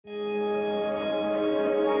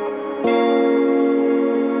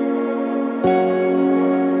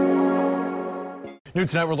New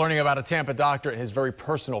tonight, we're learning about a Tampa doctor and his very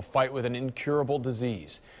personal fight with an incurable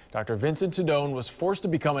disease. Dr. Vincent Tedone was forced to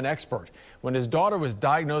become an expert when his daughter was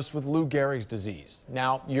diagnosed with Lou Gehrig's disease.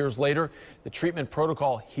 Now, years later, the treatment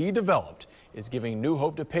protocol he developed is giving new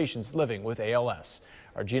hope to patients living with ALS.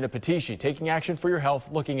 Our Gina Patishi taking action for your health,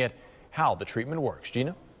 looking at how the treatment works.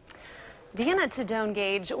 Gina? Deanna Tedone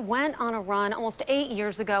Gage went on a run almost 8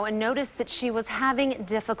 years ago and noticed that she was having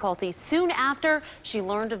difficulty. Soon after, she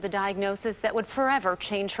learned of the diagnosis that would forever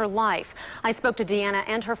change her life. I spoke to Deanna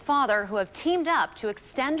and her father, who have teamed up to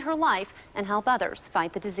extend her life and help others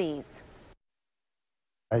fight the disease.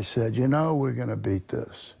 I said, you know, we're going to beat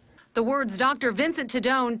this. The words Dr. Vincent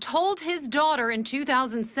Tedone told his daughter in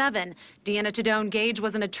 2007. Deanna Tedone Gage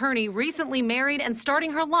was an attorney, recently married and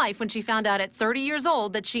starting her life when she found out at 30 years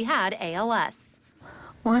old that she had ALS.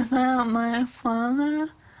 Without my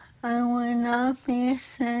father, I would not be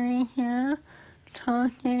sitting here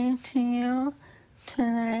talking to you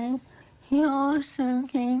today. He also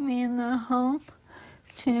gave me the hope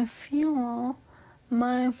to fuel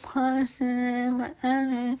my positive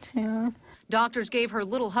attitude. Doctors gave her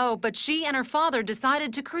little hope, but she and her father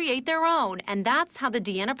decided to create their own, and that's how the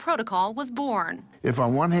Deanna protocol was born. If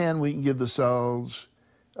on one hand we can give the cells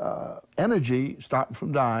energy, stop them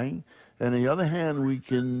from dying, and on the other hand we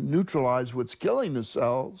can neutralize what's killing the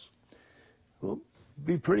cells, we'll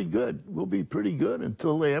be pretty good. We'll be pretty good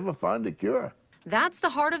until they ever find a cure. That's the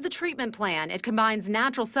heart of the treatment plan. It combines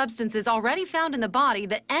natural substances already found in the body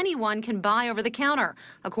that anyone can buy over the counter.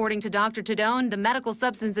 According to Dr. Tedone, the medical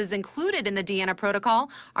substances included in the Deanna protocol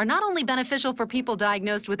are not only beneficial for people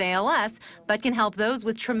diagnosed with ALS, but can help those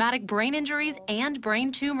with traumatic brain injuries and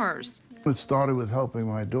brain tumors. It started with helping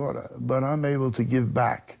my daughter, but I'm able to give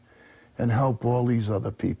back and help all these other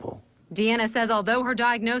people. Deanna says although her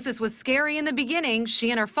diagnosis was scary in the beginning, she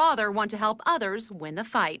and her father want to help others win the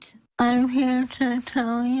fight. I'm here to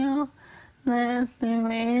tell you that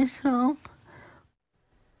there is hope.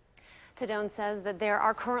 Tedone says that there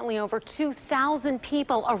are currently over 2,000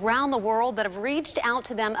 people around the world that have reached out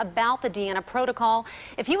to them about the Deanna protocol.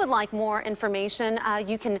 If you would like more information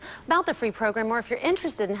about the free program, or if you're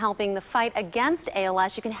interested in helping the fight against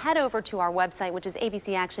ALS, you can head over to our website, which is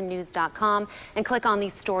abcactionnews.com, and click on the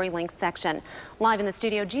story links section. Live in the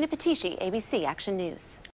studio, Gina Patishi, ABC Action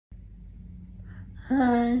News.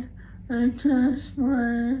 Hi, I just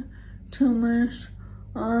wanted to wish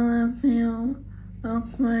all of you a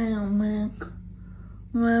great week.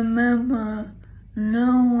 Remember,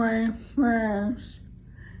 no white flags.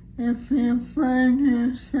 If you find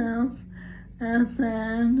yourself at the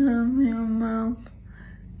end of your month,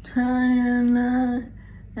 tie a knot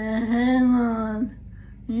and hang on.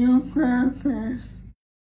 You got this.